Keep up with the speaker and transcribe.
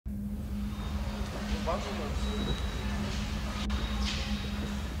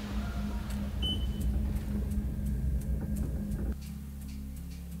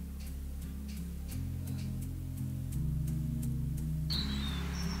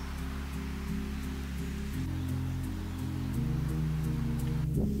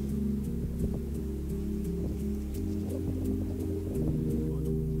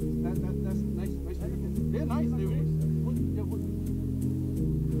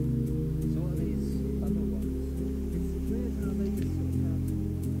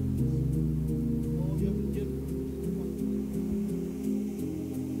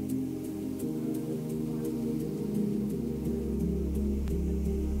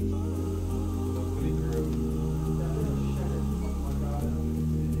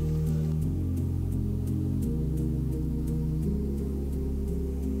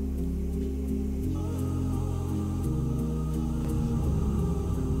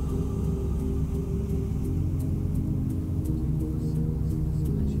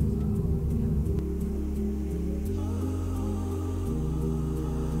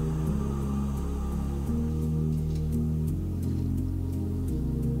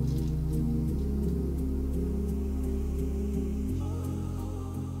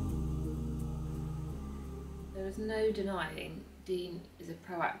There's no denying Dean is a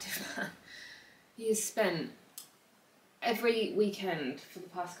proactive man. He has spent every weekend for the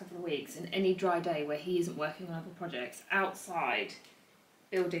past couple of weeks and any dry day where he isn't working on other projects outside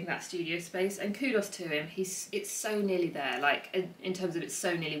building that studio space, and kudos to him. It's so nearly there, like in terms of it's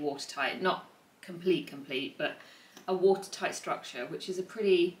so nearly watertight, not complete, but a watertight structure, which is a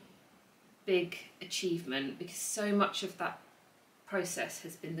pretty big achievement because so much of that process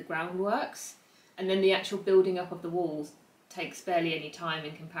has been the groundworks. And then the actual building up of the walls takes barely any time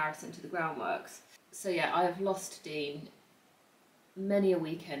in comparison to the groundworks. So yeah, I have lost Dean many a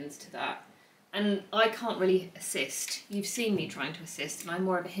weekends to that. And I can't really assist. You've seen me trying to assist, and I'm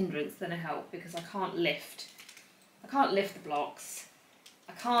more of a hindrance than a help because I can't lift the blocks.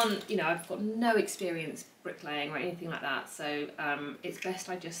 I can't, you know, I've got no experience bricklaying or anything like that. So it's best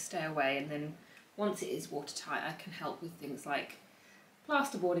I just stay away, and then once it is watertight, I can help with things like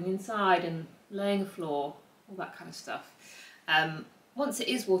plasterboarding inside and laying a floor, all that kind of stuff. Once it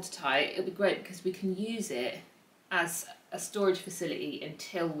is watertight, it'll be great because we can use it as a storage facility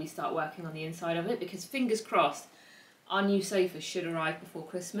until we start working on the inside of it, because fingers crossed our new sofa should arrive before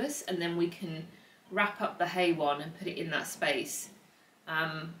Christmas, and then we can wrap up the hay one and put it in that space.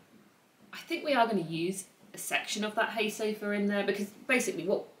 I think we are going to use a section of that hay sofa in there, because basically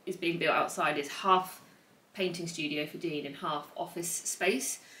what is being built outside is half painting studio for Dean and half office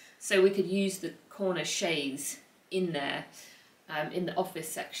space. So we could use the corner shades in there, in the office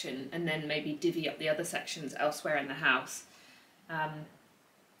section, and then maybe divvy up the other sections elsewhere in the house.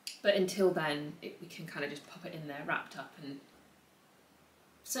 But until then, we can kind of just pop it in there wrapped up. And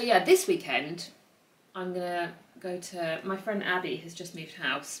so yeah, this weekend I'm gonna go to, my friend Abby has just moved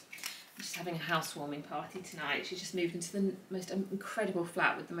house. She's having a housewarming party tonight. She's just moved into the most incredible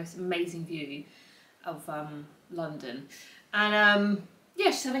flat with the most amazing view of London, and yeah,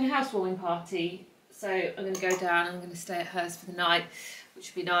 she's having a housewarming party, so I'm going to go down and I'm going to stay at hers for the night,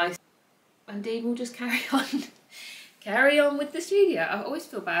 which would be nice, and Dean will just carry on with the studio. I always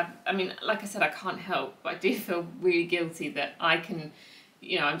feel bad, I mean, like I said, I can't help, but I do feel really guilty that I can,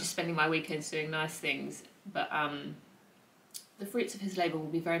 you know, I'm just spending my weekends doing nice things, but the fruits of his labour will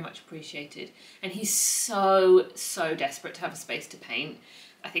be very much appreciated, and he's so desperate to have a space to paint.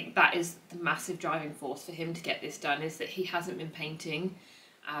 I think that is the massive driving force for him to get this done, is that he hasn't been painting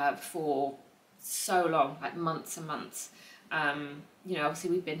for so long, like months and months. You know,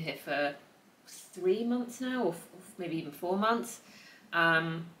 obviously we've been here for 3 months now, or maybe even 4 months.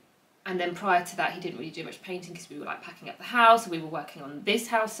 And then prior to that, he didn't really do much painting because we were like packing up the house and we were working on this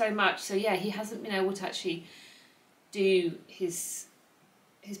house so much. So yeah, he hasn't been able to actually do his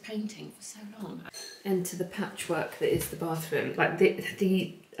painting for so long. And to the patchwork that is the bathroom, like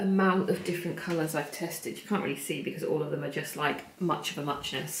the amount of different colours I've tested, you can't really see because all of them are just like much of a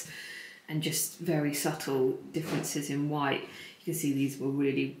muchness and just very subtle differences in white. You can see these were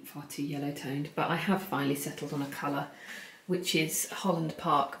really far too yellow toned, but I have finally settled on a colour, which is Holland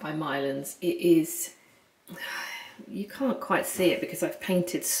Park by Mylands. It is, you can't quite see it because I've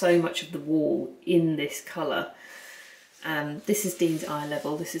painted so much of the wall in this colour. This is Dean's eye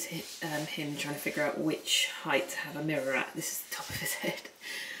level. This is him trying to figure out which height to have a mirror at. This is the top of his head.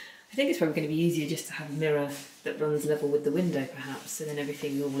 I think it's probably going to be easier just to have a mirror that runs level with the window perhaps, so then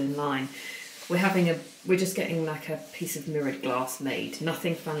everything's all in line. we're just getting like a piece of mirrored glass made.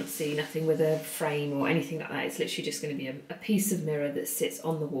 Nothing fancy, nothing with a frame or anything like that. It's literally just going to be a piece of mirror that sits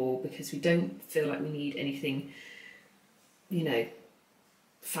on the wall because we don't feel like we need anything, you know,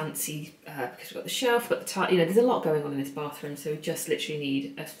 fancy, because we've got the shelf, but there's a lot going on in this bathroom, so we just literally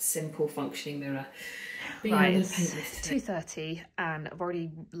need a simple functioning mirror. But right, yeah, it's 2:30 and I've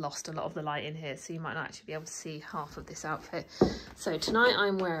already lost a lot of the light in here, so you might not actually be able to see half of this outfit. So tonight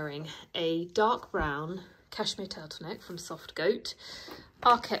I'm wearing a dark brown cashmere turtleneck from Soft Goat,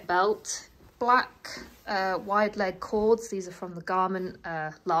 arquette belt, black wide leg cords. These are from the garment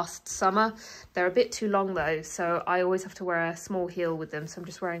last summer. They're a bit too long though, so I always have to wear a small heel with them, so I'm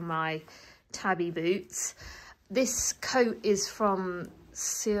just wearing my tabby boots. This coat is from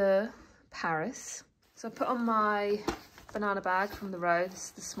Paris. So I put on my banana bag from the row, this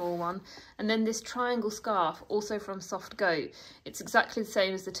is the small one, and then this triangle scarf, also from Soft Goat. It's exactly the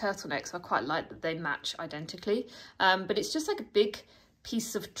same as the turtleneck, so I quite like that they match identically. But it's just like a big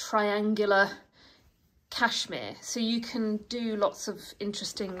piece of triangular cashmere, so you can do lots of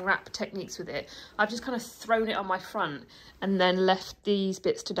interesting wrap techniques with it. I've just kind of thrown it on my front and then left these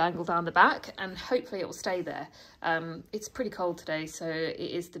bits to dangle down the back, and hopefully it will stay there. It's pretty cold today, so it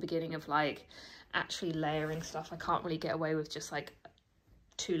is the beginning of like actually layering stuff. I can't really get away with just like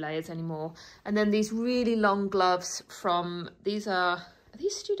 2 layers anymore. And then these really long gloves from, are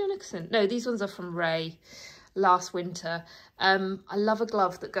these Studio Nicholson? No, these ones are from Ray last winter. I love a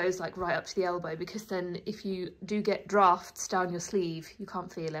glove that goes like right up to the elbow, because then if you do get drafts down your sleeve, you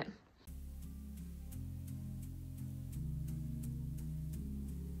can't feel it.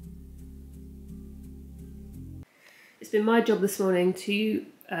 It's been my job this morning to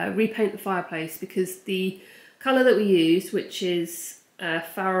repaint the fireplace, because the colour that we used, which is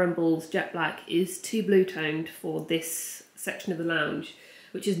Farrow & Ball's Jet Black, is too blue toned for this section of the lounge,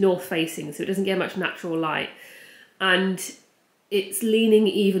 which is north facing, so it doesn't get much natural light, and it's leaning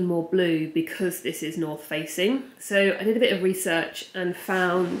even more blue because this is north facing. So I did a bit of research and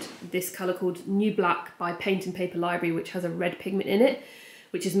found this colour called New Black by Paint and Paper Library, which has a red pigment in it,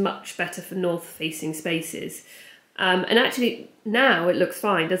 which is much better for north facing spaces. And actually now it looks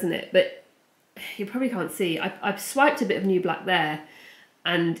fine, doesn't it? But you probably can't see. I've swiped a bit of New Black there,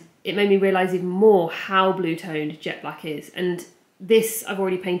 and it made me realise even more how blue toned Jet Black is. And this I've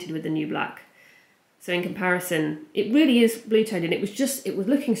already painted with the New Black. So in comparison, it really is blue toned, and it was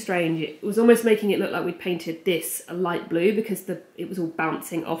looking strange. It was almost making it look like we'd painted this a light blue, because it was all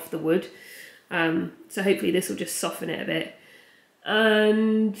bouncing off the wood. So hopefully this will just soften it a bit.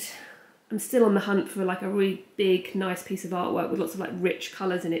 And I'm still on the hunt for like a really big, nice piece of artwork with lots of like rich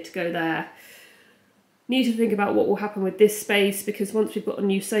colours in it to go there. Need to think about what will happen with this space, because once we've got a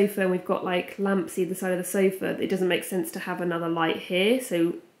new sofa and we've got like lamps either side of the sofa, it doesn't make sense to have another light here.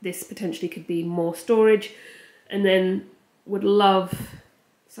 So this potentially could be more storage, and then would love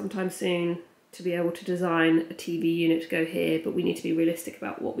sometime soon to be able to design a TV unit to go here, but we need to be realistic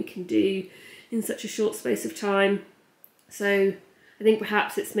about what we can do in such a short space of time. So I think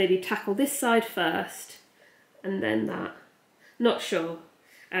perhaps it's maybe tackle this side first and then that. Not sure.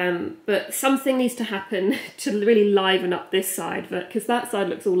 But something needs to happen to really liven up this side, because that side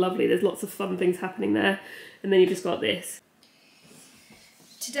looks all lovely. There's lots of fun things happening there. And then you've just got this.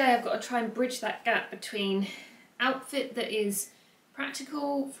 Today I've got to try and bridge that gap between outfit that is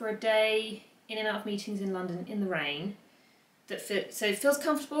practical for a day in and out of meetings in London in the rain, so it feels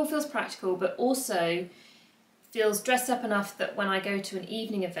comfortable, feels practical, but also feels dressed up enough that when I go to an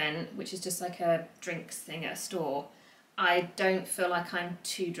evening event, which is just like a drinks thing at a store, I don't feel like I'm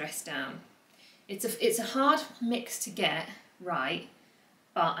too dressed down. It's a hard mix to get right,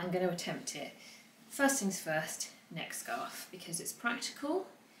 but I'm going to attempt it. First things first, neck scarf, because it's practical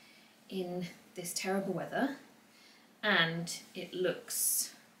in this terrible weather, and it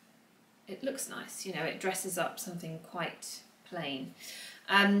looks nice. You know, it dresses up something quite plain.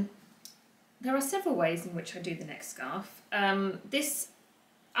 There are several ways in which I do the neck scarf.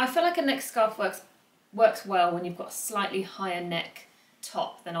 I feel like a neck scarf works well when you've got a slightly higher neck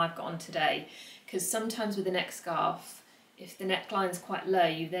top than I've got on today, because sometimes with a neck scarf, if the neckline's quite low,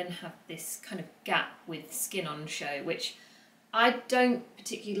 you then have this kind of gap with skin on show, which I don't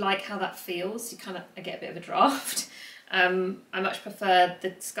particularly like how that feels. I get a bit of a draft. I much prefer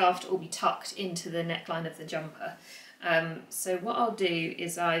the scarf to all be tucked into the neckline of the jumper. So what I'll do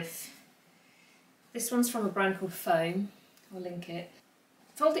is this one's from a brand called Foam, I'll link it.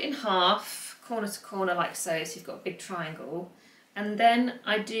 Fold it in half, corner to corner like so you've got a big triangle, and then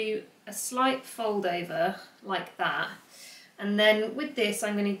I do a slight fold over like that, and then with this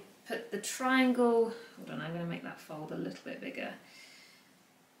I'm going to put the triangle, hold on, I'm going to make that fold a little bit bigger.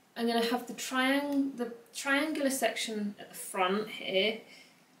 I'm going to have the triangular section at the front here,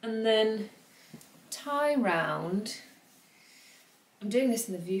 and then tie round. I'm doing this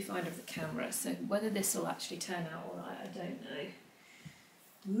in the viewfinder of the camera, so whether this will actually turn out all right, I don't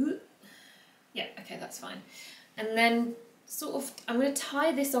know. Yeah, okay, that's fine. And then sort of, I'm going to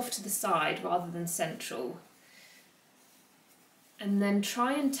tie this off to the side rather than central. And then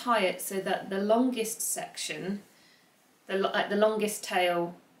try and tie it so that the longest section, the longest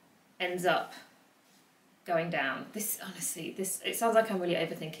tail, ends up going down. This, honestly, it sounds like I'm really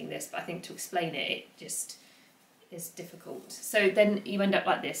overthinking this, but I think to explain it, it just is difficult. So then you end up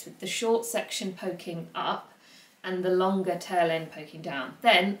like this, with the short section poking up and the longer tail end poking down.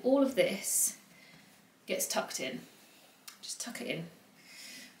 Then all of this gets tucked in. Just tuck it in.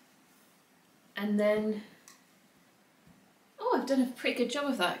 And then, oh, I've done a pretty good job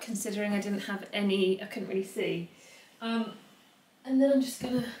of that, considering I didn't have any, I couldn't really see. And then I'm just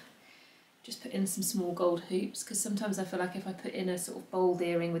gonna put in some small gold hoops, because sometimes I feel like if I put in a sort of bold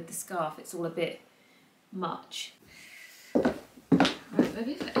earring with the scarf, it's all a bit much. Right,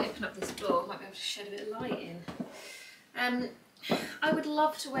 maybe if I open up this door, I might be able to shed a bit of light in. I would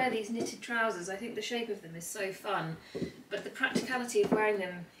love to wear these knitted trousers. I think the shape of them is so fun, but the practicality of wearing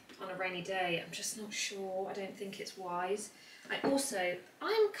them on a rainy day, I'm just not sure. I don't think it's wise.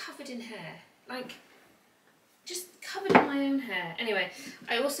 I'm covered in hair, like just covered in my own hair. Anyway,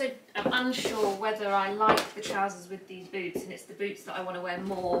 I also am unsure whether I like the trousers with these boots, and it's the boots that I want to wear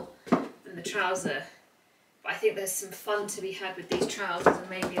more than the trouser. But I think there's some fun to be had with these trousers, and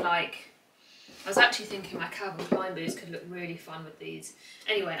maybe like, I was actually thinking my Calvin Klein boots could look really fun with these.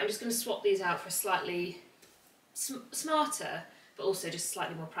 Anyway, I'm just going to swap these out for a slightly smarter, but also just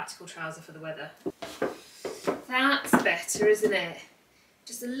slightly more practical trouser for the weather. That's better, isn't it?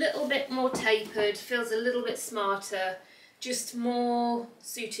 Just a little bit more tapered, feels a little bit smarter, just more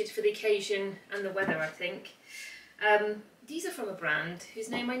suited for the occasion and the weather, I think. These are from a brand whose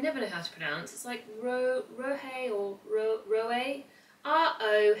name I never know how to pronounce. It's like Rohe or Rohe,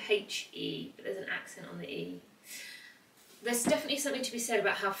 R-O-H-E, but there's an accent on the E. There's definitely something to be said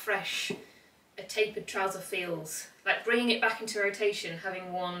about how fresh a tapered trouser feels. Like bringing it back into rotation,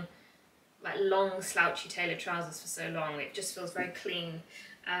 having worn like long slouchy tailored trousers for so long, it just feels very clean.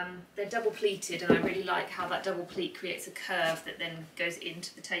 They're double pleated, and I really like how that double pleat creates a curve that then goes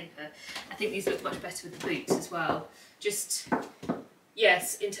into the taper. I think these look much better with the boots as well. Just,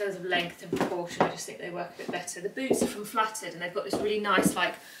 yes, in terms of length and proportion, I just think they work a bit better. The boots are from Flattered, and they've got this really nice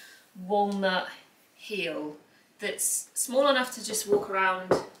like walnut heel that's small enough to just walk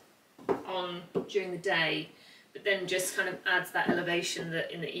around on during the day, but then just kind of adds that elevation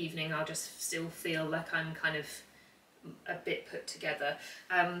that in the evening I'll just still feel like I'm kind of a bit put together.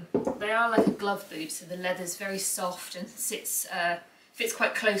 They are like a glove boot, so the leather's very soft and fits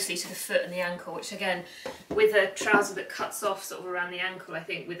quite closely to the foot and the ankle, which again, with a trouser that cuts off sort of around the ankle, I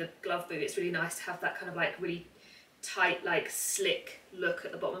think with a glove boot it's really nice to have that kind of like really tight, like slick look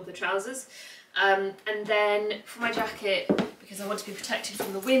at the bottom of the trousers. And then for my jacket, because I want to be protected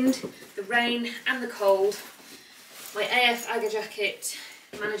from the wind, the rain and the cold, my AF Aga jacket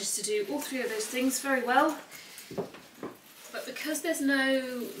manages to do all three of those things very well. But because there's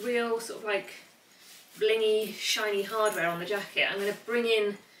no real sort of like blingy, shiny hardware on the jacket, I'm going to bring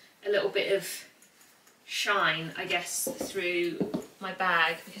in a little bit of shine, I guess, through my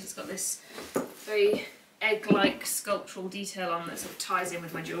bag, because it's got this very egg-like sculptural detail on that sort of ties in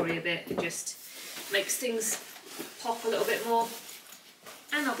with my jewellery a bit and just makes things pop a little bit more,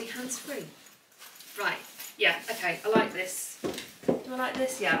 and I'll be hands-free. Right, yeah, okay, I like this. Do I like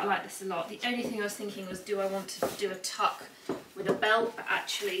this? Yeah, I like this a lot. The only thing I was thinking was, do I want to do a tuck with a belt? But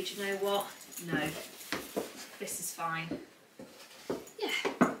actually, do you know what? No, this is fine. Yeah.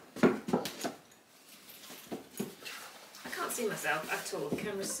 I can't see myself at all. The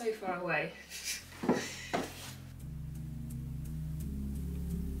camera's so far away.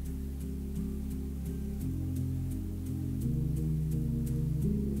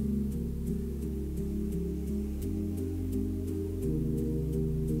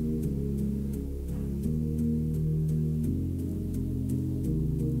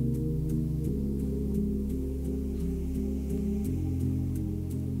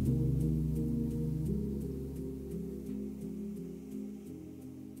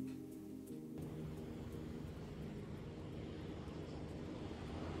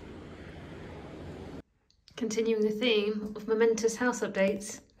 Continuing the theme of momentous house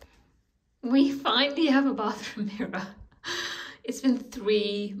updates, we finally have a bathroom mirror. It's been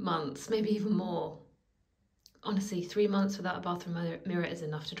 3 months, maybe even more. honestly, 3 months without a bathroom mirror is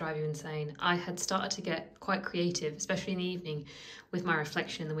enough to drive you insane. I had started to get quite creative, especially in the evening, with my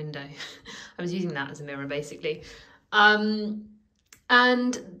reflection in the window. I was using that as a mirror, basically. And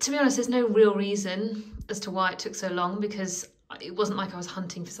to be honest, there's no real reason as to why it took so long, because it wasn't like I was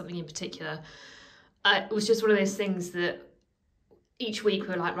hunting for something in particular. It was just one of those things that each week we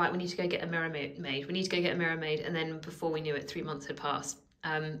were like, right, we need to go get a mirror made. We need to go get a mirror made. And then before we knew it, 3 months had passed.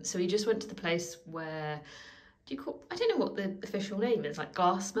 So we just went to the place where, I don't know what the official name is, like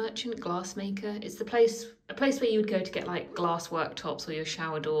glass merchant, glass maker. It's a place where you would go to get like glass worktops or your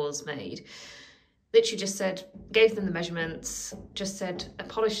shower doors made. Literally just said, gave them the measurements, just said a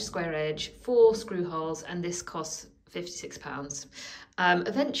polished square edge, 4 screw holes, and this costs £56.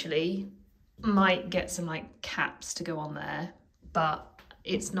 Eventually might get some like caps to go on there, but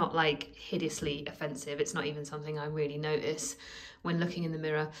it's not like hideously offensive. It's not even something I really notice when looking in the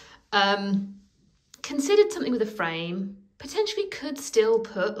mirror. Considered something with a frame, potentially could still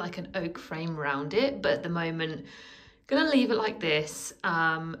put like an oak frame around it, but at the moment gonna leave it like this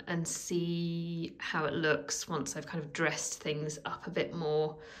and see how it looks once I've kind of dressed things up a bit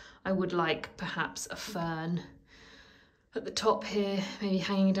more. I would like perhaps a fern at the top here, maybe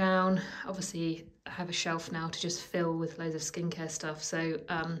hanging down. Obviously I have a shelf now to just fill with loads of skincare stuff, so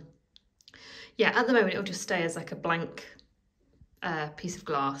yeah, at the moment it'll just stay as like a blank piece of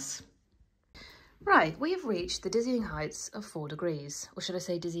glass. Right, we have reached the dizzying heights of 4 degrees, or should I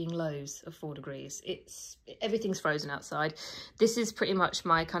say dizzying lows of 4 degrees. Everything's frozen outside. This is pretty much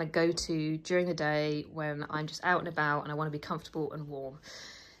my kind of go-to during the day when I'm just out and about and I want to be comfortable and warm.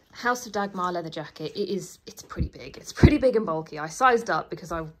 House of Dagmar leather jacket, it's pretty big. It's pretty big and bulky. I sized up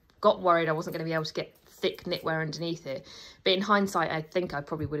because I got worried I wasn't going to be able to get thick knitwear underneath it, but in hindsight I think I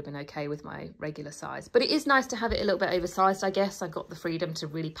probably would have been okay with my regular size. But it is nice to have it a little bit oversized, I guess. I've got the freedom to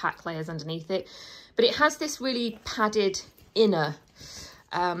really pack layers underneath it, but it has this really padded inner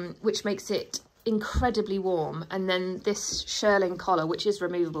which makes it incredibly warm, and then this shearling collar, which is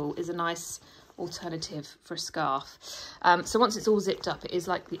removable, is a nice alternative for a scarf. So once it's all zipped up, it is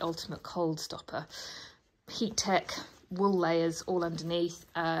like the ultimate cold stopper. Heat tech wool layers all underneath,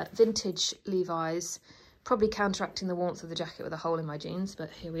 vintage Levi's, probably counteracting the warmth of the jacket with a hole in my jeans, but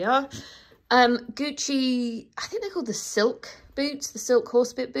here we are. Gucci, I think they're called the silk boots, the silk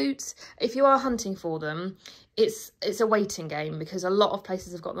horsebit boots. If you are hunting for them, it's a waiting game because a lot of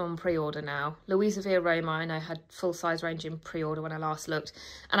places have got them on pre-order now. Louisa Via Roma, I know, had full size range in pre-order when I last looked,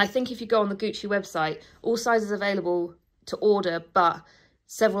 and I think if you go on the Gucci website, all sizes available to order, but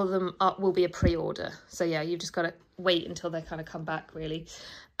several of them will be a pre-order. So yeah, you've just got to wait until they kind of come back, really.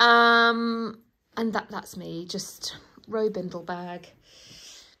 And that's me. Just row bindle bag.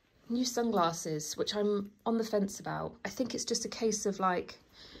 New sunglasses, which I'm on the fence about. I think it's just a case of like,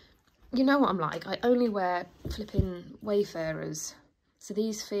 you know what I'm like. I only wear flipping Wayfarers. So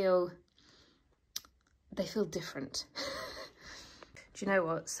these feel different. Do you know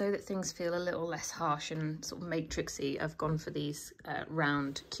what? So that things feel a little less harsh and sort of matrixy, I've gone for these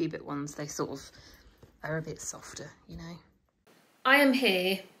round cubit ones. They sort of are a bit softer, you know. I am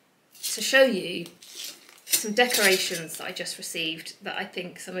here to show you some decorations that I just received that I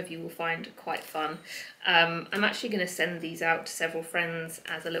think some of you will find quite fun. I'm actually going to send these out to several friends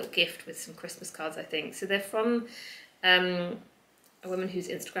as a little gift with some Christmas cards, I think. So they're from a woman whose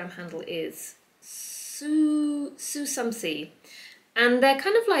Instagram handle is Sue Sumsey. And they're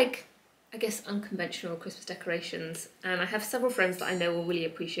kind of like, I guess, unconventional Christmas decorations. And I have several friends that I know will really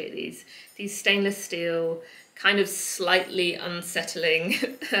appreciate these. These stainless steel, kind of slightly unsettling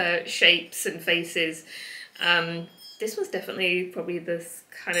shapes and faces. This one's definitely probably the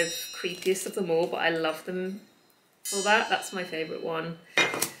kind of creepiest of them all, but I love them for that. That's my favourite one.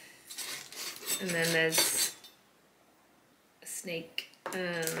 And then there's a snake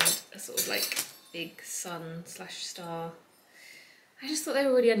and a sort of like big sun / star. I just thought they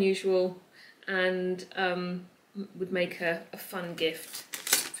were really unusual and would make a fun gift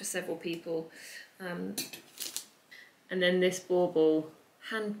for several people. And then this bauble,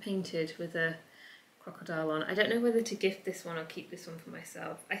 hand painted with a crocodile on. I don't know whether to gift this one or keep this one for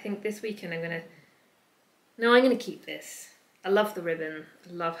myself. I think this weekend I'm gonna keep this. I love the ribbon.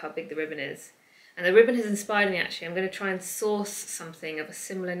 I love how big the ribbon is. And the ribbon has inspired me actually. I'm gonna try and source something of a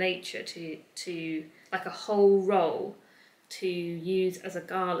similar nature to like a whole roll to use as a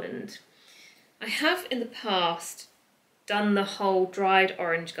garland. I have in the past done the whole dried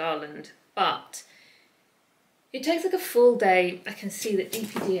orange garland, but it takes like a full day. I can see that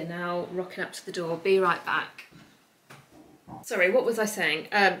DPD are now rocking up to the door. Be right back. Sorry, what was I saying?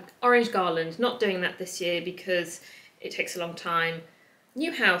 Orange garland, not doing that this year because it takes a long time.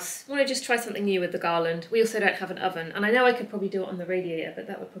 New house. I want to just try something new with the garland. We also don't have an oven, and I know I could probably do it on the radiator, but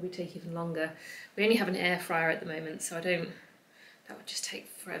that would probably take even longer. We only have an air fryer at the moment, so that would just take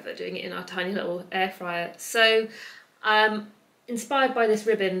forever doing it in our tiny little air fryer. So inspired by this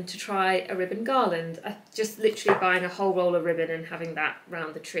ribbon to try a ribbon garland. I just literally buying a whole roll of ribbon and having that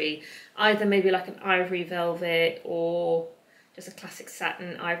round the tree. Either maybe like an ivory velvet or just a classic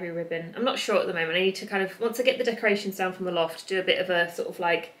satin ivory ribbon. I'm not sure at the moment. I need to kind of, once I get the decorations down from the loft, do a bit of a sort of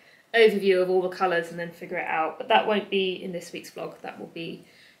like overview of all the colours and then figure it out. But that won't be in this week's vlog. That will be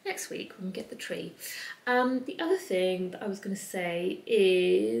next week when we get the tree. The other thing that I was going to say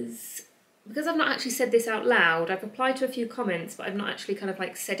is, because I've not actually said this out loud, I've replied to a few comments, but I've not actually kind of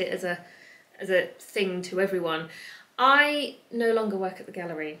like said it as a thing to everyone. I no longer work at the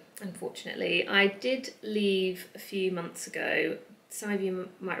gallery, unfortunately. I did leave a few months ago. Some of you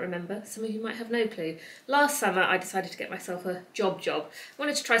might remember, some of you might have no clue. Last summer I decided to get myself a job. I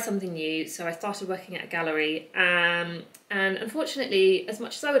wanted to try something new, so I started working at a gallery. And unfortunately, as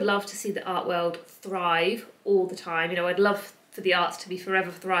much as I would love to see the art world thrive all the time, you know, I'd love for the arts to be forever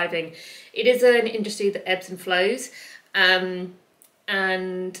thriving, it is an industry that ebbs and flows. And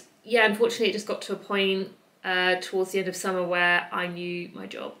yeah, unfortunately it just got to a point towards the end of summer where I knew my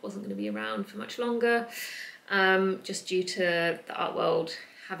job wasn't going to be around for much longer, just due to the art world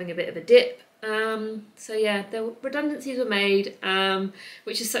having a bit of a dip. So yeah, redundancies were made,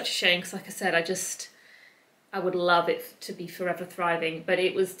 which is such a shame because, like I said, I would love it to be forever thriving, but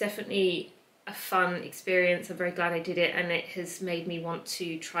it was definitely a fun experience. I'm very glad I did it, and it has made me want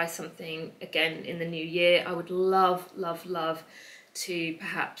to try something again in the new year. I would love to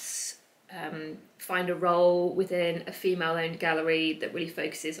perhaps find a role within a female-owned gallery that really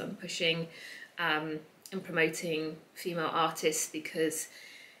focuses on pushing and promoting female artists, because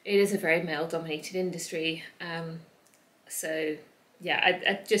it is a very male-dominated industry. So yeah,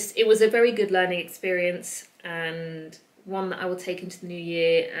 it was a very good learning experience, and one that I will take into the new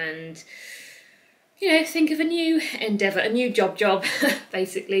year and, you know, think of a new endeavour, a new job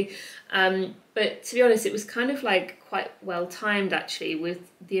basically. But to be honest, it was kind of like quite well timed actually, with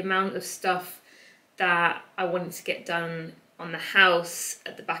the amount of stuff that I wanted to get done on the house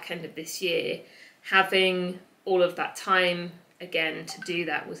at the back end of this year. Having all of that time again to do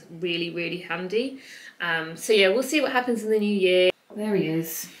that was really handy. So yeah, we'll see what happens in the new year. There he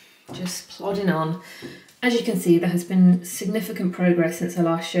is, just plodding on. As you can see, there has been significant progress since I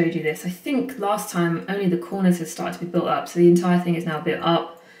last showed you this. I think last time only the corners had started to be built up, so the entire thing is now a bit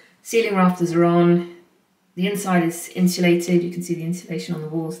up. Ceiling rafters are on, the inside is insulated, you can see the insulation on the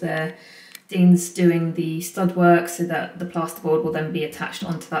walls there. Dean's doing the stud work so that the plasterboard will then be attached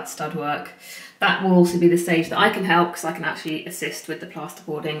onto that stud work. That will also be the stage that I can help, because I can actually assist with the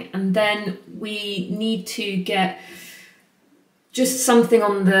plasterboarding. And then we need to get just something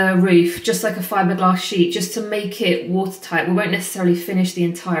on the roof, just like a fiberglass sheet, just to make it watertight. We won't necessarily finish the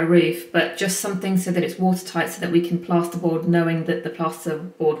entire roof, but just something so that it's watertight, so that we can plasterboard knowing that the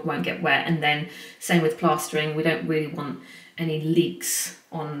plasterboard won't get wet. And then same with plastering, we don't really want any leaks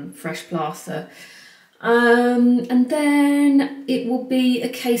on fresh plaster. And then it will be a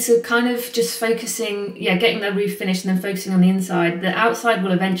case of kind of just focusing, yeah, getting the roof finished and then focusing on the inside. The outside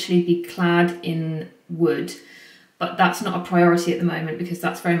will eventually be clad in wood, but that's not a priority at the moment, because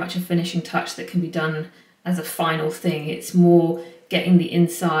that's very much a finishing touch that can be done as a final thing. It's more getting the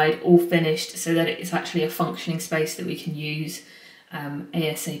inside all finished so that it's actually a functioning space that we can use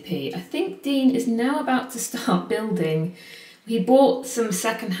ASAP. I think Dean is now about to start building. He bought some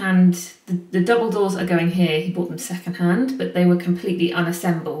secondhand, the double doors are going here, he bought them secondhand, but they were completely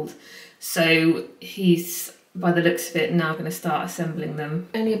unassembled. So he's, by the looks of it, now going to start assembling them.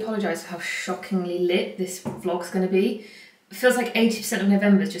 I only apologise for how shockingly lit this vlog's going to be. It feels like 80% of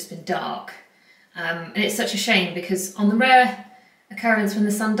November has just been dark. And it's such a shame, because on the rare occurrence when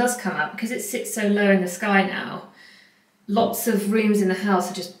the sun does come up, because it sits so low in the sky now, lots of rooms in the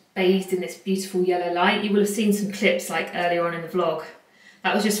house are just bathed in this beautiful yellow light. You will have seen some clips like earlier on in the vlog.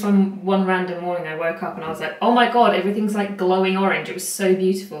 That was just from one random morning I woke up and I was like, oh my god, everything's like glowing orange. It was so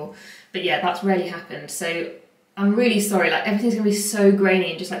beautiful. But yeah, that's rarely happened. So I'm really sorry, like everything's gonna be so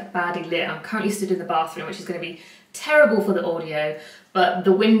grainy and just like badly lit. I'm currently stood in the bathroom, which is gonna be terrible for the audio, but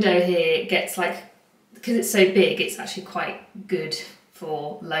the window here gets like, because it's so big, it's actually quite good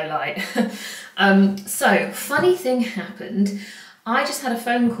for low light. So funny thing happened. I just had a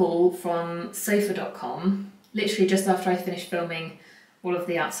phone call from sofa.com, literally just after I finished filming all of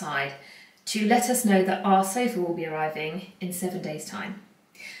the outside, to let us know that our sofa will be arriving in 7 days' time.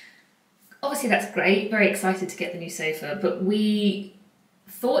 Obviously that's great, very excited to get the new sofa, but we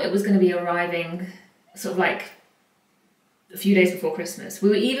thought it was going to be arriving sort of like a few days before Christmas. We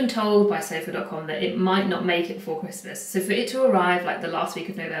were even told by sofa.com that it might not make it before Christmas. So for it to arrive like the last week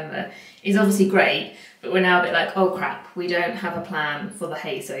of November is obviously great, but we're now a bit like, oh crap, we don't have a plan for the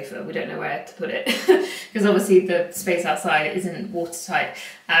hay sofa. We don't know where to put it because obviously the space outside isn't watertight.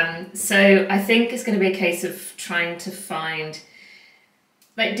 So I think it's going to be a case of trying to find,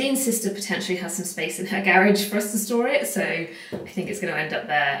 like Dean's sister potentially has some space in her garage for us to store it, so I think it's going to end up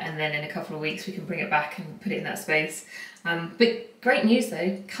there, and then in a couple of weeks we can bring it back and put it in that space. But great news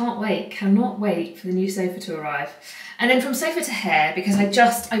though, cannot wait for the new sofa to arrive. And then from sofa to hair, because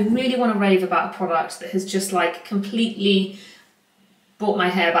I really want to rave about a product that has just like completely brought my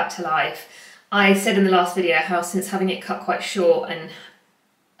hair back to life. I said in the last video how since having it cut quite short and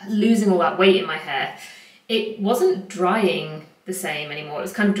losing all that weight in my hair, it wasn't drying the same anymore. It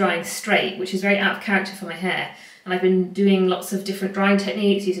was kind of drying straight, which is very out of character for my hair. And I've been doing lots of different drying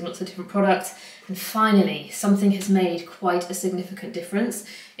techniques, using lots of different products, and finally something has made quite a significant difference.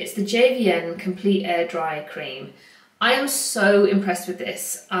 It's the JVN Complete Air Dry Cream. I am so impressed with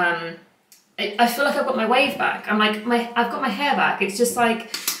this. I feel like I've got my wave back. I've got my hair back. It's just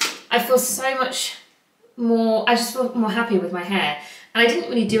like, I feel so much more, I just feel more happy with my hair. And I didn't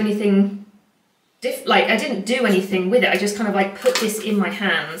really do anything I didn't do anything with it. I just kind of like put this in my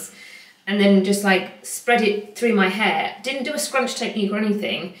hands and then just like spread it through my hair. Didn't do a scrunch technique or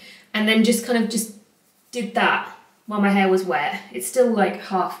anything, and then just kind of just did that while my hair was wet. It's still like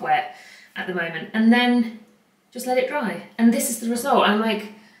half wet at the moment, and then just let it dry. And this is the result. I'm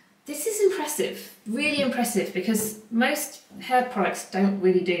like, this is impressive, really impressive, because most hair products don't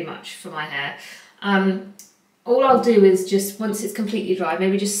really do much for my hair. All I'll do is just, once it's completely dry,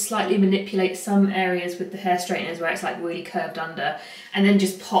 maybe just slightly manipulate some areas with the hair straighteners where it's like really curved under, and then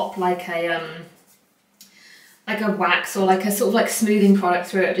just pop like a wax or like a sort of like smoothing product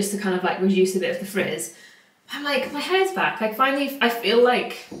through it just to kind of like reduce a bit of the frizz. I'm like, my hair's back. Like finally, I feel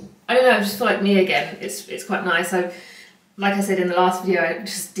like, I don't know, I just feel like me again. It's quite nice. Like I said in the last video, I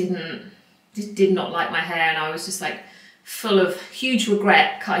just did not like my hair, and I was just like full of huge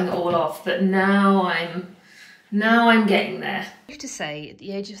regret cutting it all off. But now I'm getting there. I have to say, at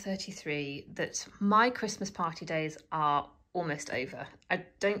the age of 33, that my Christmas party days are almost over. I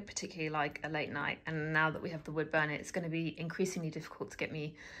don't particularly like a late night, and now that we have the wood burner, it's going to be increasingly difficult to get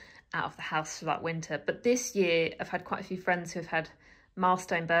me out of the house for that winter. But this year, I've had quite a few friends who have had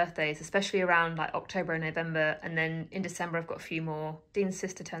milestone birthdays, especially around like October and November, and then in December I've got a few more. Dean's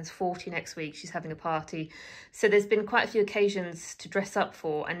sister turns 40 next week. She's having a party, so there's been quite a few occasions to dress up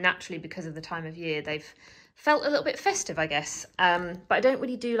for, and naturally because of the time of year they've felt a little bit festive, I guess. But I don't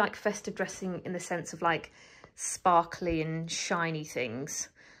really do like festive dressing in the sense of like sparkly and shiny things.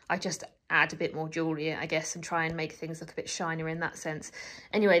 I just add a bit more jewellery, I guess, and try and make things look a bit shinier in that sense.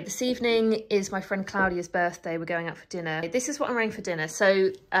 Anyway, this evening is my friend Claudia's birthday. We're going out for dinner. This is what I'm wearing for dinner.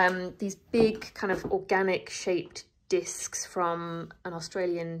 So these big kind of organic shaped discs from an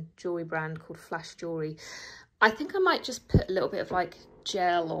Australian jewellery brand called Flash Jewellery. I think I might just put a little bit of like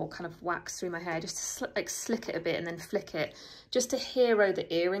gel or kind of wax through my hair just to like slick it a bit and then flick it just to hero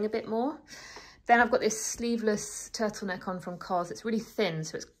the earring a bit more. Then I've got this sleeveless turtleneck on from COS. It's really thin,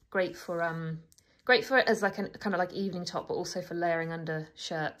 so it's great for it as like a kind of like evening top, but also for layering under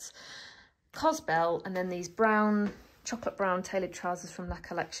shirts. COS belt, and then these brown, chocolate brown tailored trousers from La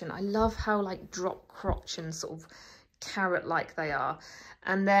Collection. I love how like drop crotch and sort of carrot like they are.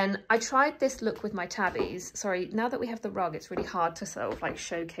 And then I tried this look with my tabbies. Sorry, now that we have the rug, it's really hard to sort of like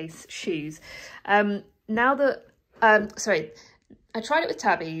showcase shoes. I tried it with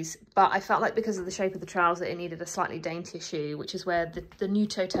tabbies, but I felt like because of the shape of the trouser, it needed a slightly daintier shoe, which is where the new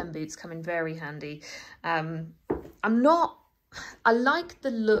toe-ten boots come in very handy. I like the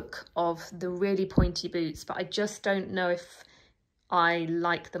look of the really pointy boots, but I just don't know if I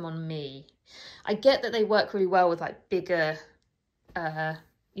like them on me. I get that they work really well with like bigger,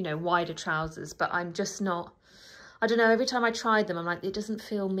 you know, wider trousers, but I'm just not, I don't know, every time I tried them, I'm like, it doesn't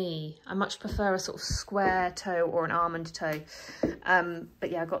feel me. I much prefer a sort of square toe or an almond toe. But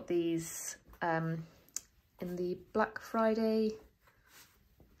yeah, I got these in the Black Friday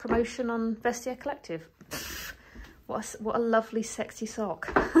promotion on Vestiaire Collective. What a lovely, sexy sock.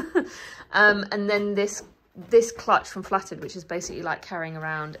 And then this clutch from Flattered, which is basically like carrying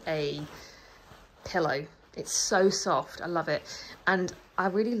around a pillow. It's so soft, I love it. And I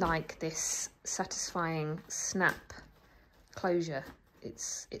really like this satisfying snap closure.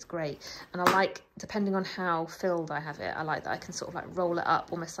 It's great. And I like, depending on how filled I have it, I like that I can sort of like roll it up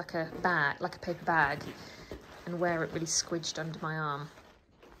almost like a bag, like a paper bag, and wear it really squidged under my arm.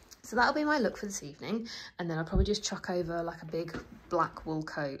 So that'll be my look for this evening, and then I'll probably just chuck over like a big black wool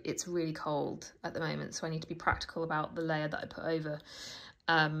coat. It's really cold at the moment, so I need to be practical about the layer that I put over.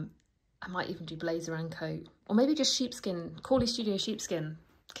 I might even do blazer and coat, or maybe just sheepskin, Corley Studio sheepskin,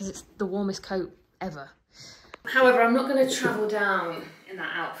 because it's the warmest coat ever. However, I'm not going to travel down in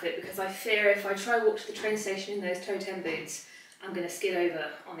that outfit because I fear if I try walk to the train station in those toe 10 boots, I'm going to skid over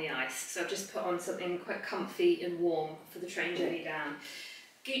on the ice. So I've just put on something quite comfy and warm for the train journey down.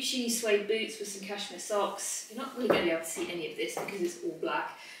 Gucci suede boots with some cashmere socks. You're not really going to be able to see any of this because it's all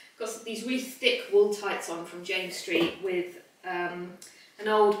black. Got these really thick wool tights on from James Street with an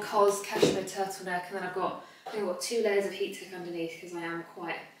old COS cashmere turtleneck, and then I've got 2 layers of heat tech underneath because I am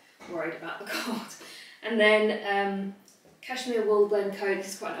quite worried about the cold. And then cashmere wool blend coat.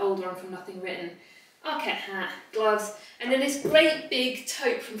 This is quite an old one from Nothing Written. Arquette hat, gloves, and then this great big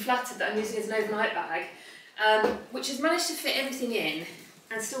tote from Flattered that I'm using as an overnight bag, which has managed to fit everything in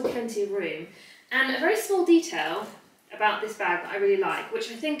and still plenty of room. And a very small detail about this bag that I really like,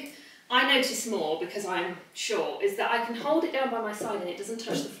 which I think I notice more because I'm short, is that I can hold it down by my side and it doesn't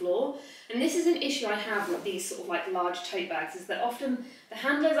touch the floor. And this is an issue I have with these sort of like large tote bags, is that often the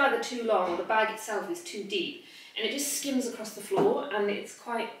handle is either too long or the bag itself is too deep, and it just skims across the floor, and it's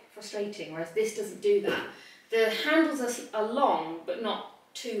quite frustrating, whereas this doesn't do that. The handles are long, but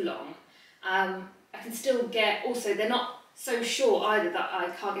not too long. I can still get, also they're not so short either that I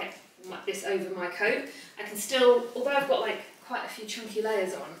can't get this over my coat. I can still, although I've got like quite a few chunky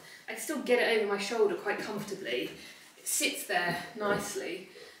layers on, I can still get it over my shoulder quite comfortably. It sits there nicely,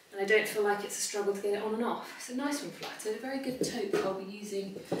 and I don't feel like it's a struggle to get it on and off. It's a nice one, Flattered, a very good tote that I'll be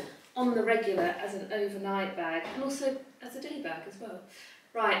using on the regular as an overnight bag, and also as a day bag as well.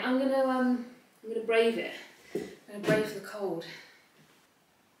 Right, I'm gonna brave it. I'm gonna brave the cold.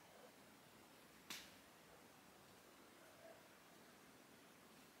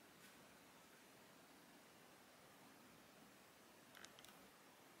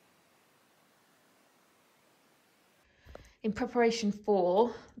 In preparation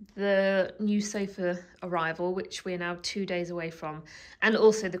for the new sofa arrival, which we're now 2 days away from, and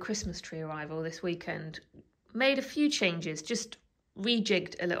also the Christmas tree arrival this weekend, made a few changes, just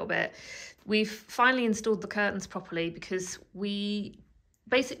rejigged a little bit. We've finally installed the curtains properly because we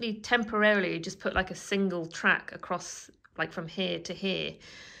basically temporarily just put like a single track across, like from here to here.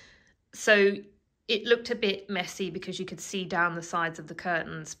 So it looked a bit messy because you could see down the sides of the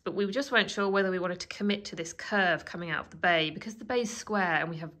curtains, but we just weren't sure whether we wanted to commit to this curve coming out of the bay because the bay's square and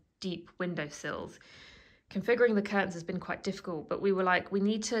we have deep windowsills. Configuring the curtains has been quite difficult, but we were like, we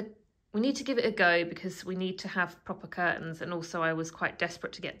need to give it a go because we need to have proper curtains, and also I was quite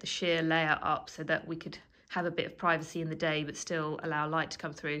desperate to get the sheer layer up so that we could have a bit of privacy in the day but still allow light to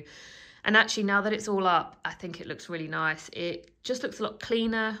come through. And actually, now that it's all up, I think it looks really nice. It just looks a lot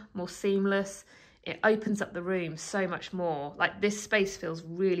cleaner, more seamless. It opens up the room so much more. Like, this space feels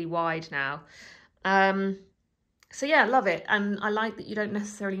really wide now. So yeah, love it. And I like that you don't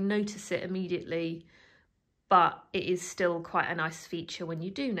necessarily notice it immediately, but it is still quite a nice feature when you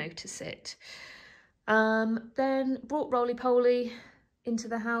do notice it. Then brought roly-poly into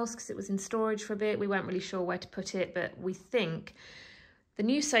the house because it was in storage for a bit. We weren't really sure where to put it, but we think the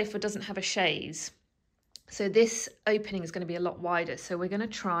new sofa doesn't have a chaise, so this opening is going to be a lot wider. So we're going to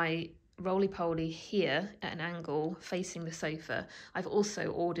try roly-poly here at an angle facing the sofa. I've also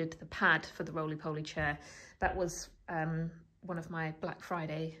ordered the pad for the roly-poly chair. That was one of my Black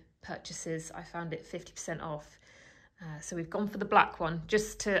Friday purchases. I found it 50% off. So we've gone for the black one.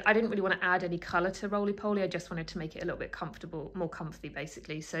 I didn't really want to add any colour to roly-poly. I just wanted to make it a little bit comfortable, more comfy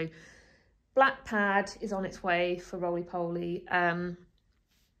basically. So black pad is on its way for roly-poly.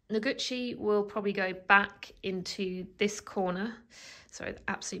 Noguchi will probably go back into this corner. Sorry, the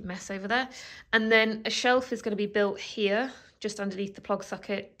absolute mess over there. And then a shelf is going to be built here, just underneath the plug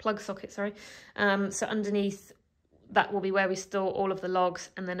socket, sorry. So underneath that will be where we store all of the logs,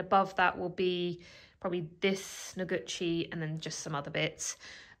 and then above that will be probably this Noguchi and then just some other bits.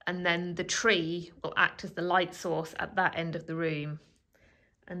 And then the tree will act as the light source at that end of the room.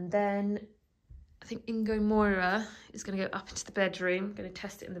 And then I think Ingo Moira is going to go up into the bedroom. I'm going to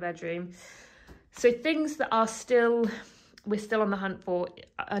test it in the bedroom. So things that are we're still on the hunt for: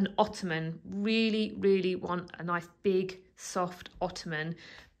 an ottoman. Really, really want a nice big soft ottoman,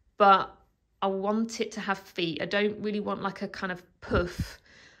 but I want it to have feet. I don't really want like a kind of puff.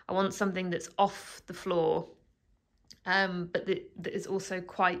 I want something that's off the floor, but that is also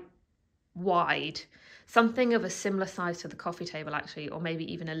quite wide. Something of a similar size to the coffee table actually, or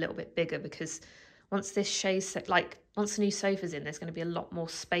maybe even a little bit bigger, because once this chaise, once the new sofa's in, there's going to be a lot more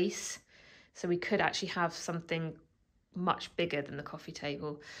space. So we could actually have something much bigger than the coffee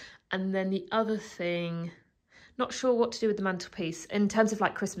table. And then the other thing, not sure what to do with the mantelpiece. In terms of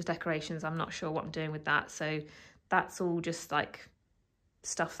like Christmas decorations, I'm not sure what I'm doing with that. So that's all just like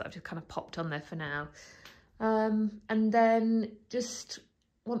stuff that I've just kind of popped on there for now. And then just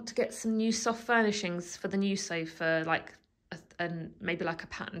want to get some new soft furnishings for the new sofa, like and maybe like a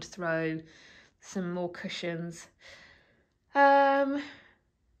patterned throw, some more cushions. And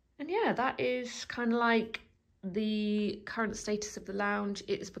yeah, that is kind of like the current status of the lounge.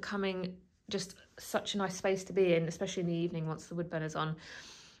 It's becoming just such a nice space to be in, especially in the evening once the wood burner's on.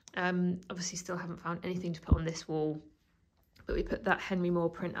 Obviously still haven't found anything to put on this wall, but we put that Henry Moore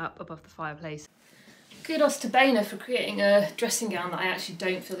print up above the fireplace. Kudos to Boehner for creating a dressing gown that I actually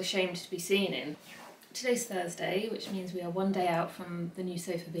don't feel ashamed to be seen in. Today's Thursday, which means we are one day out from the new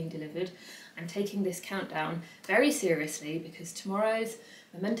sofa being delivered. I'm taking this countdown very seriously because tomorrow's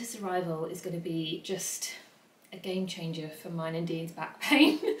momentous arrival is going to be just a game changer for mine and Dean's back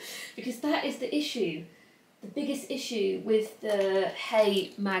pain because that is the issue. The biggest issue with the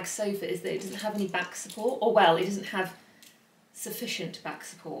Hay Mag sofa is that it doesn't have any back support, or well, it doesn't have sufficient back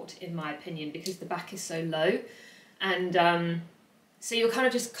support in my opinion because the back is so low, and so you're kind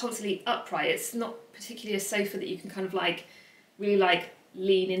of just constantly upright. It's not particularly a sofa that you can kind of like really like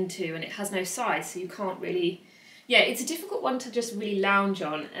lean into, and it has no sides, so you can't really, yeah, it's a difficult one to just really lounge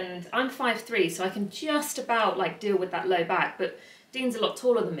on. And I'm 5'3", so I can just about like deal with that low back, but Dean's a lot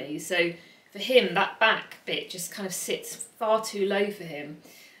taller than me, so for him that back bit just kind of sits far too low for him.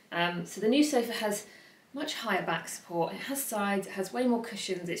 So the new sofa has much higher back support, it has sides, it has way more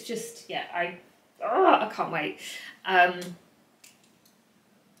cushions. It's just, yeah, I can't wait. I'm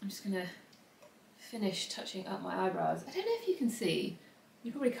just gonna finish touching up my eyebrows. I don't know if you can see,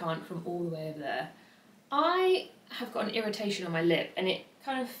 you probably can't from all the way over there. I have got an irritation on my lip, and it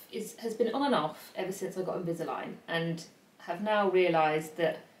kind of has been on and off ever since I got Invisalign, and have now realised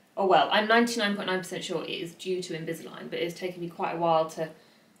that, oh well, I'm 99.9% sure it is due to Invisalign, but it's taken me quite a while to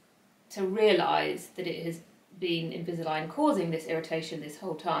realise that it has been Invisalign causing this irritation this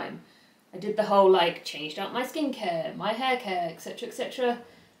whole time. I did the whole like changed out my skincare, my hair care, etc, etc.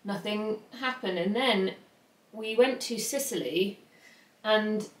 Nothing happened, and then we went to Sicily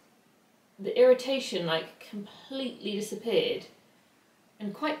and the irritation like completely disappeared,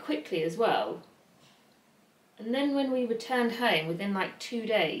 and quite quickly as well. And then when we returned home, within like 2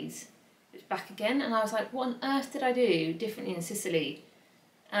 days, it's back again, and I was like, what on earth did I do differently in Sicily?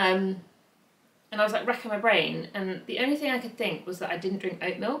 And I was like racking my brain, and the only thing I could think was that I didn't drink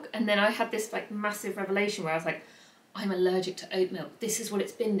oat milk. And then I had this like massive revelation where I was like, I'm allergic to oat milk. This is what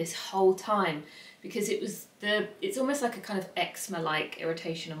it's been this whole time, because it's almost like a kind of eczema-like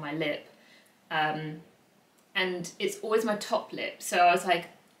irritation on my lip, and it's always my top lip. So I was like,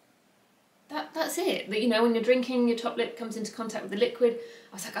 that's it. But you know, when you're drinking, your top lip comes into contact with the liquid.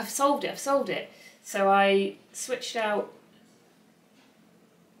 I was like, I've solved it. So I switched out.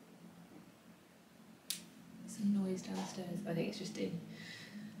 Some noise downstairs. I think it's just Dean.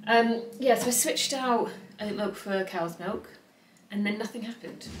 Yeah, so I switched out oat milk for cow's milk, and then nothing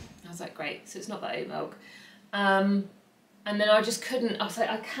happened. I was like, great, so it's not that oat milk. And then I just couldn't, I was like,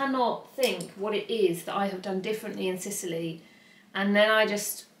 I cannot think what it is that I have done differently in Sicily. And then I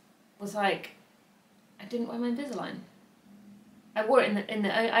just was like, I didn't wear my Invisalign. I wore it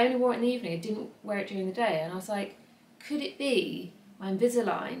I only wore it in the evening, I didn't wear it during the day. And I was like, could it be my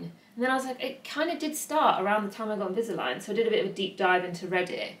Invisalign? And then I was like, it kind of did start around the time I got Invisalign, so I did a bit of a deep dive into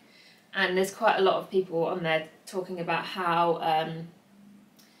Reddit, and there's quite a lot of people on there talking about how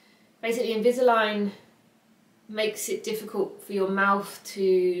basically Invisalign makes it difficult for your mouth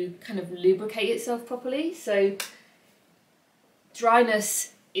to kind of lubricate itself properly. So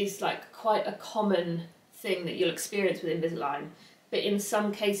dryness is like quite a common thing that you'll experience with Invisalign, but in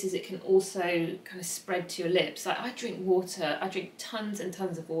some cases it can also kind of spread to your lips. Like I drink water, I drink tons and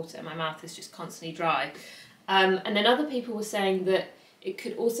tons of water, and my mouth is just constantly dry. And then other people were saying that it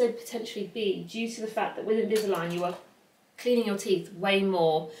could also potentially be due to the fact that with Invisalign you are cleaning your teeth way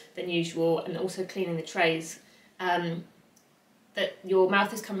more than usual, and also cleaning the trays, that your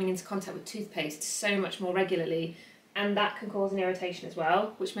mouth is coming into contact with toothpaste so much more regularly, and that can cause an irritation as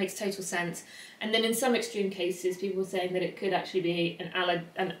well, which makes total sense. And then in some extreme cases, people were saying that it could actually be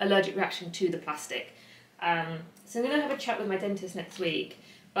an allergic reaction to the plastic. So I'm going to have a chat with my dentist next week,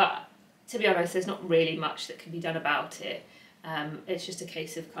 but to be honest, there's not really much that can be done about it. It's just a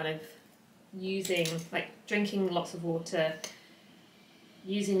case of kind of drinking lots of water,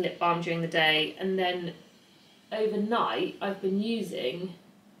 using lip balm during the day, and then overnight I've been using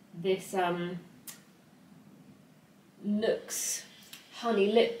this Nooks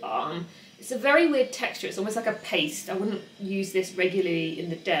honey lip balm. It's a very weird texture. It's almost like a paste. I wouldn't use this regularly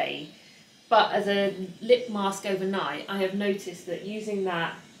in the day, but as a lip mask overnight, I have noticed that using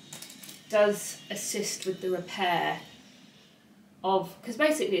that does assist with the repair of, because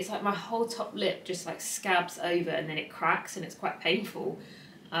basically it's like my whole top lip just like scabs over and then it cracks and it's quite painful,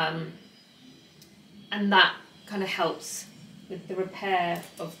 and that kind of helps with the repair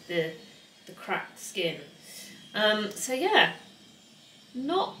of the cracked skin. So yeah,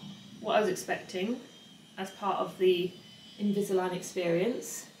 not what I was expecting as part of the Invisalign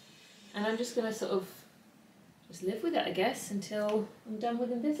experience, and I'm just going to sort of just live with it, I guess, until I'm done with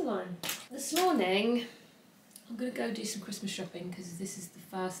Invisalign. This morning I'm going to go do some Christmas shopping, because this is the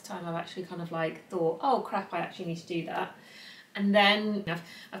first time I've actually kind of like thought, oh crap, I actually need to do that. And then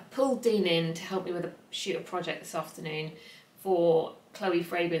I've pulled Dean in to help me with shoot a project this afternoon for Chloe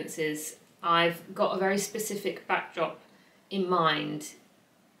Fragrances. I've got a very specific backdrop in mind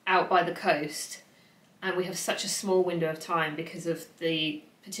out by the coast, and we have such a small window of time because of the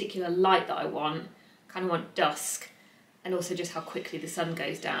particular light that I want. Kind of want dusk, and also just how quickly the sun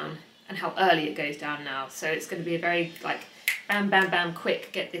goes down and how early it goes down now. So it's going to be a very like bam bam bam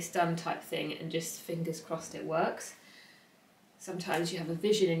quick get this done type thing, and just fingers crossed it works. Sometimes you have a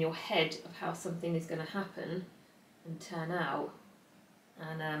vision in your head of how something is going to happen and turn out,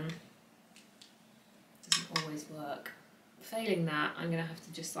 and it doesn't always work. Failing that, I'm going to have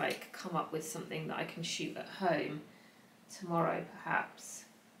to just like come up with something that I can shoot at home tomorrow perhaps.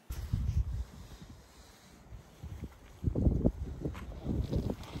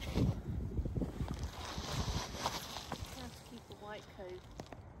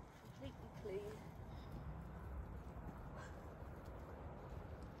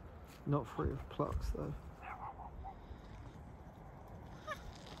 Not free of plugs though.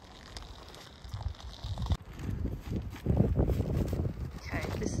 Okay,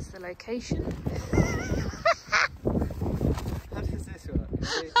 this is the location. How does this work?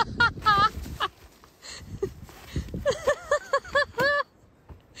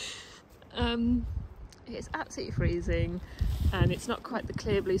 It's absolutely freezing, and it's not quite the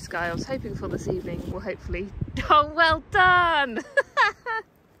clear blue sky I was hoping for this evening. Well, hopefully. Oh, well done!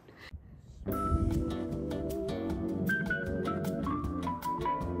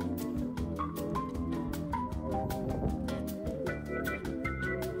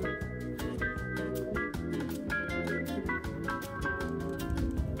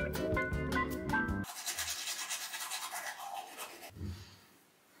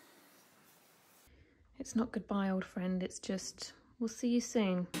 It's not goodbye, old friend, it's just, we'll see you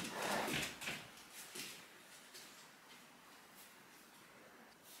soon.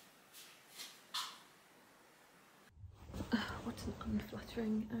 What an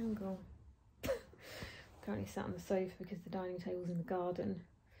unflattering angle. Currently sat on the sofa because the dining table's in the garden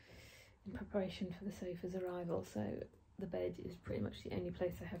in preparation for the sofa's arrival, so the bed is pretty much the only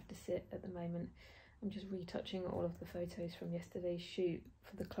place I have to sit at the moment. I'm just retouching all of the photos from yesterday's shoot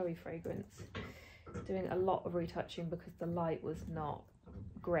for the Chloe fragrance. Doing a lot of retouching because the light was not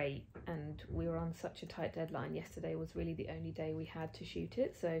great and we were on such a tight deadline. Yesterday was really the only day we had to shoot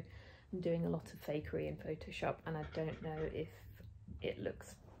it, so I'm doing a lot of fakery in Photoshop, and I don't know if it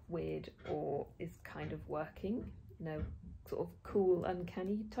looks weird or is kind of working, you know, sort of cool,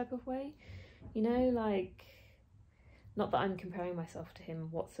 uncanny type of way, you know, like, not that I'm comparing myself to him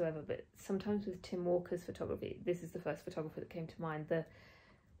whatsoever, but sometimes with Tim Walker's photography, this is the first photographer that came to mind,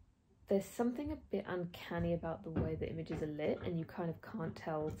 there's something a bit uncanny about the way the images are lit, and you kind of can't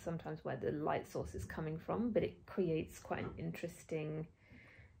tell sometimes where the light source is coming from, but it creates quite an interesting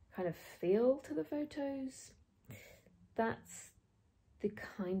kind of feel to the photos. That's the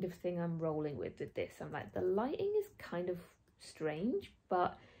kind of thing I'm rolling with this. I'm like, the lighting is kind of strange,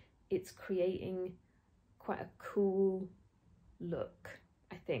 but it's creating quite a cool look,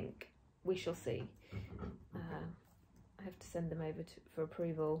 I think. We shall see. I have to send them over for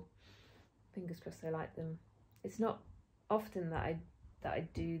approval. Fingers crossed I like them. It's not often that I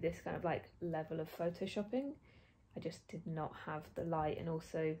do this kind of like level of photoshopping. I just did not have the light, and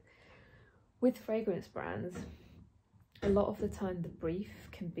also with fragrance brands, a lot of the time the brief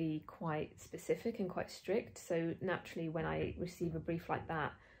can be quite specific and quite strict, so naturally when I receive a brief like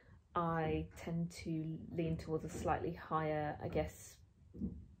that, I tend to lean towards a slightly higher, I guess,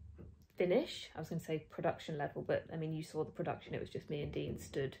 finish. I was going to say production level, but I mean, you saw the production, it was just me and Dean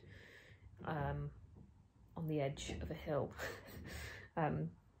stood on the edge of a hill.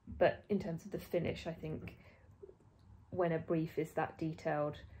 But in terms of the finish, I think when a brief is that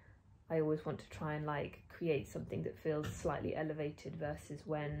detailed, I always want to try and like create something that feels slightly elevated, versus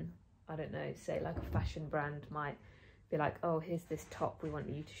when, I don't know, say like a fashion brand might be like, oh, here's this top we want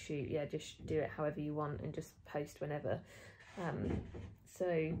you to shoot. Yeah, just do it however you want and just post whenever. So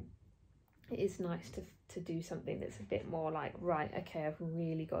it is nice to do something that's a bit more like, right, okay, I've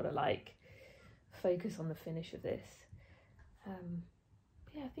really got to like focus on the finish of this.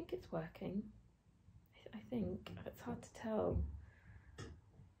 Yeah, I think it's working. I think it's hard to tell.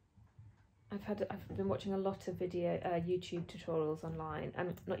 I've been watching a lot of YouTube tutorials online.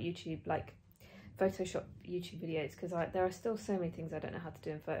 Not YouTube, like Photoshop YouTube videos, because there are still so many things I don't know how to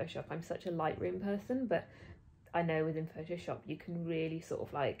do in Photoshop. I'm such a Lightroom person, but I know within Photoshop you can really sort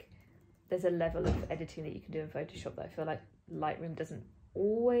of like, there's a level of editing that you can do in Photoshop that I feel like Lightroom doesn't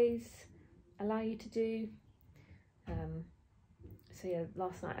always allow you to do. So yeah,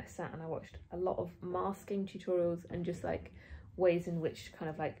 last night I sat and I watched a lot of masking tutorials and just like ways in which kind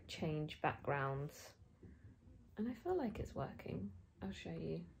of like change backgrounds, and I feel like it's working. I'll show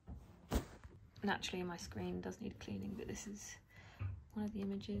you. Naturally my screen does need cleaning, but this is one of the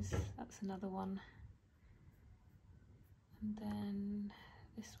images. That's another one, and then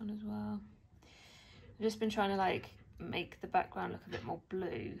this one as well. I've just been trying to like make the background look a bit more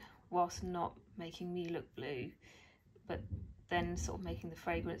blue whilst not making me look blue, but then sort of making the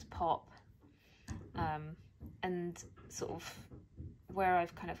fragrance pop. And sort of where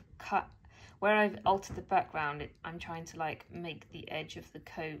I've altered the background, I'm trying to like make the edge of the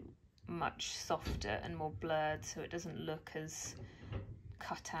coat much softer and more blurred so it doesn't look as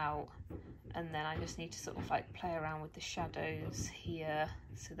cut out. And then I just need to sort of like play around with the shadows here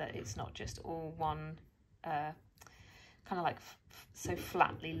so that it's not just all one kind of like so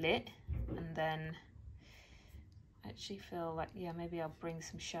flatly lit. And then I actually feel like, yeah, maybe I'll bring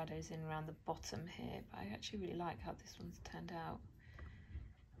some shadows in around the bottom here, but I actually really like how this one's turned out.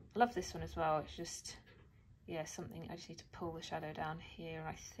 I love this one as well. It's just, yeah, something, I just need to pull the shadow down here,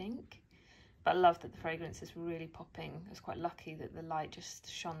 I think. But I love that the fragrance is really popping. I was quite lucky that the light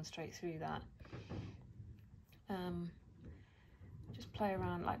just shone straight through that. Just play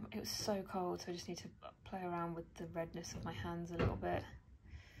around, like, it was so cold, so I just need to play around with the redness of my hands a little bit.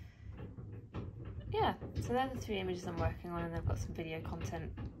 Yeah, so they're the 3 images I'm working on, and they've got some video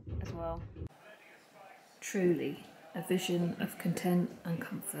content as well. Truly a vision of content and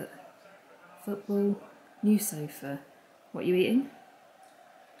comfort. Football, new sofa. What are you eating?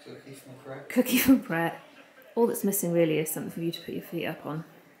 Cookie from Pret. Cookie from Pret. All that's missing really is something for you to put your feet up on.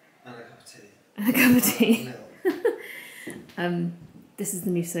 And a cup of tea. And a cup of tea. Milk. This is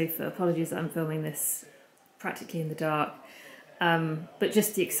the new sofa. Apologies that I'm filming this practically in the dark. But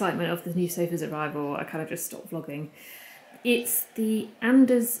just the excitement of the new sofa's arrival, I kind of just stopped vlogging. It's the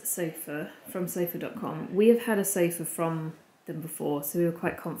Anders sofa from sofa.com. We have had a sofa from them before, so we were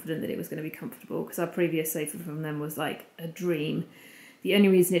quite confident that it was going to be comfortable, because our previous sofa from them was like a dream. The only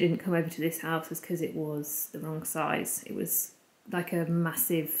reason it didn't come over to this house was because it was the wrong size. It was like a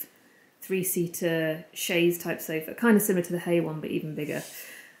massive 3-seater chaise type sofa, kind of similar to the Hay one, but even bigger.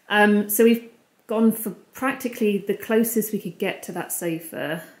 So we've gone for practically the closest we could get to that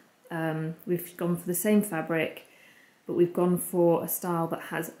sofa. We've gone for the same fabric, but we've gone for a style that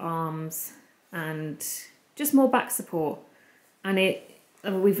has arms and just more back support. And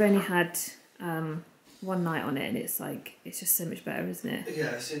we've only had one night on it, and it's just so much better, isn't it? Yeah,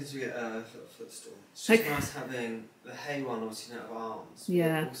 as soon as we get a footstool. It's just nice having the Hay one, obviously not have arms.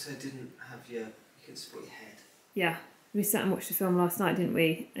 Yeah. But also didn't have you could support your head. Yeah, we sat and watched the film last night, didn't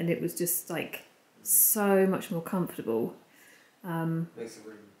we? And it was just like so much more comfortable. Makes the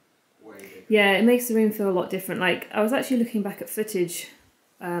room way bigger. Yeah, it makes the room feel a lot different. Like, I was actually looking back at footage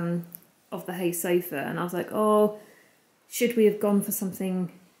of the Hay sofa, and I was like, oh, should we have gone for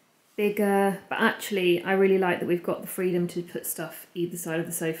something bigger? But actually, I really like that we've got the freedom to put stuff either side of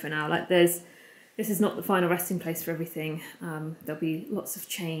the sofa now. Like, this is not the final resting place for everything. There'll be lots of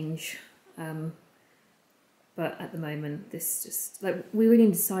change. But at the moment, this just, like, we really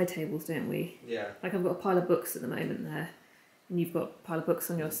need side tables, don't we? Yeah. Like, I've got a pile of books at the moment there, and you've got a pile of books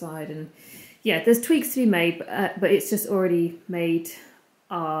on your side, and yeah, there's tweaks to be made, but it's just already made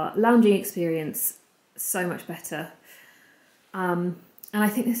our lounging experience so much better. And I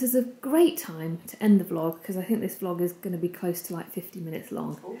think this is a great time to end the vlog, because I think this vlog is going to be close to like 50 minutes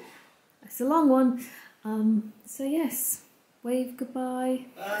long. Ooh. It's a long one. So yes, wave goodbye.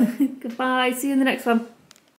 Bye. Goodbye. See you in the next one.